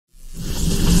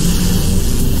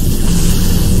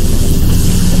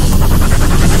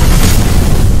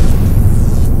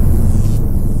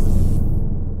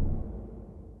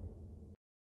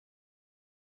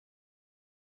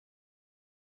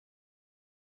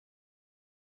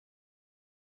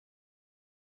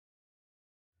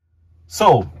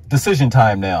So, decision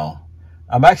time now.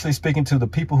 I'm actually speaking to the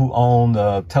people who own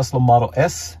the Tesla Model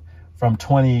S from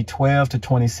 2012 to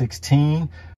 2016.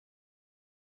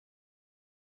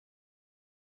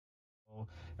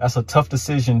 That's a tough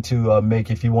decision to make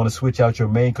if you want to switch out your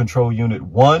main control unit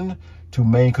 1 to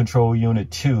main control unit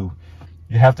 2.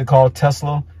 You have to call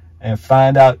Tesla and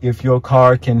find out if your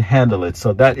car can handle it.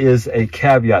 So that is a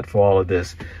caveat for all of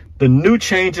this. The new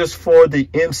changes for the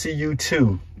MCU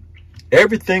 2.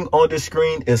 Everything on the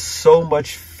screen is so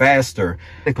much faster.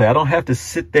 I don't have to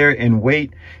sit there and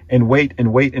wait and wait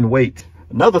and wait and wait.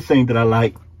 Another thing that I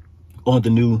like on the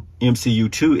new MCU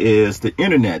 2 is the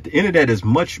internet. The internet is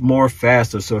much more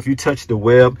faster. So if you touch the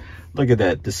web, look at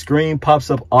that. The screen pops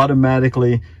up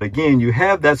automatically. Again, you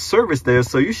have that service there,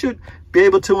 so you should be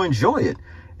able to enjoy it.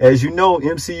 As you know,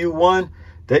 MCU 1,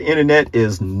 the internet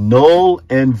is null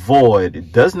and void.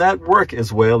 It does not work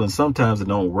as well, and sometimes it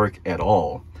don't work at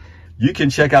all. You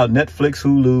can check out Netflix,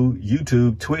 Hulu,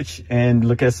 YouTube, Twitch, and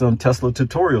look at some Tesla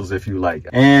tutorials if you like.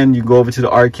 And you go over to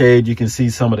the arcade, you can see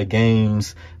some of the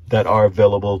games that are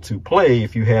available to play.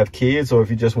 If you have kids or if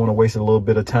you just want to waste a little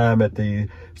bit of time at the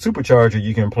supercharger,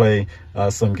 you can play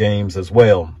some games as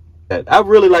well. I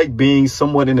really like being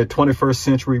somewhat in the 21st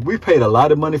century. We paid a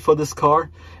lot of money for this car,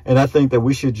 and I think that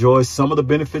we should enjoy some of the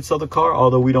benefits of the car,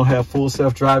 although we don't have full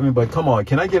self-driving. But come on,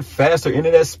 can I get faster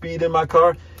internet speed in my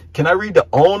car? Can I read the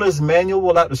owner's manual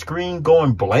without the screen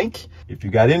going blank? If you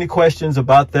got any questions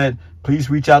about that, please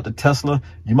reach out to Tesla.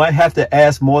 You might have to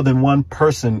ask more than one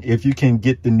person if you can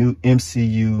get the new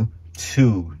MCU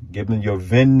 2. Give them your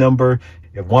VIN number.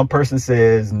 If one person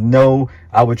says no,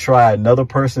 I would try another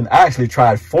person. I actually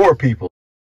tried 4 people.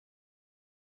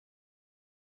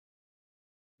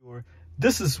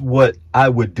 This is what I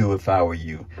would do if I were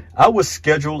you. I would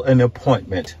schedule an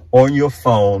appointment on your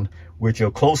phone with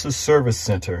your closest service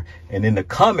center, and in the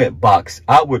comment box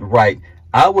I would write,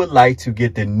 I would like to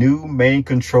get the new main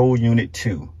control unit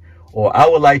 2, or I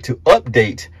would like to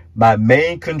update my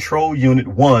main control unit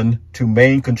 1 to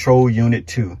main control unit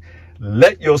 2.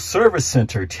 Let your service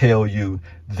center tell you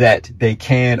that they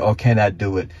can or cannot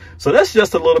do it. So that's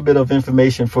just a little bit of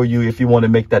information for you if you want to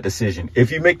make that decision.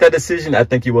 If you make that decision, I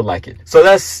think you will like it. So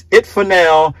that's it for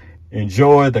now.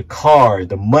 Enjoy the car,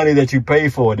 the money that you pay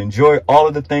for it. Enjoy all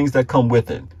of the things that come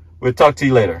with it. We'll talk to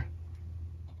you later.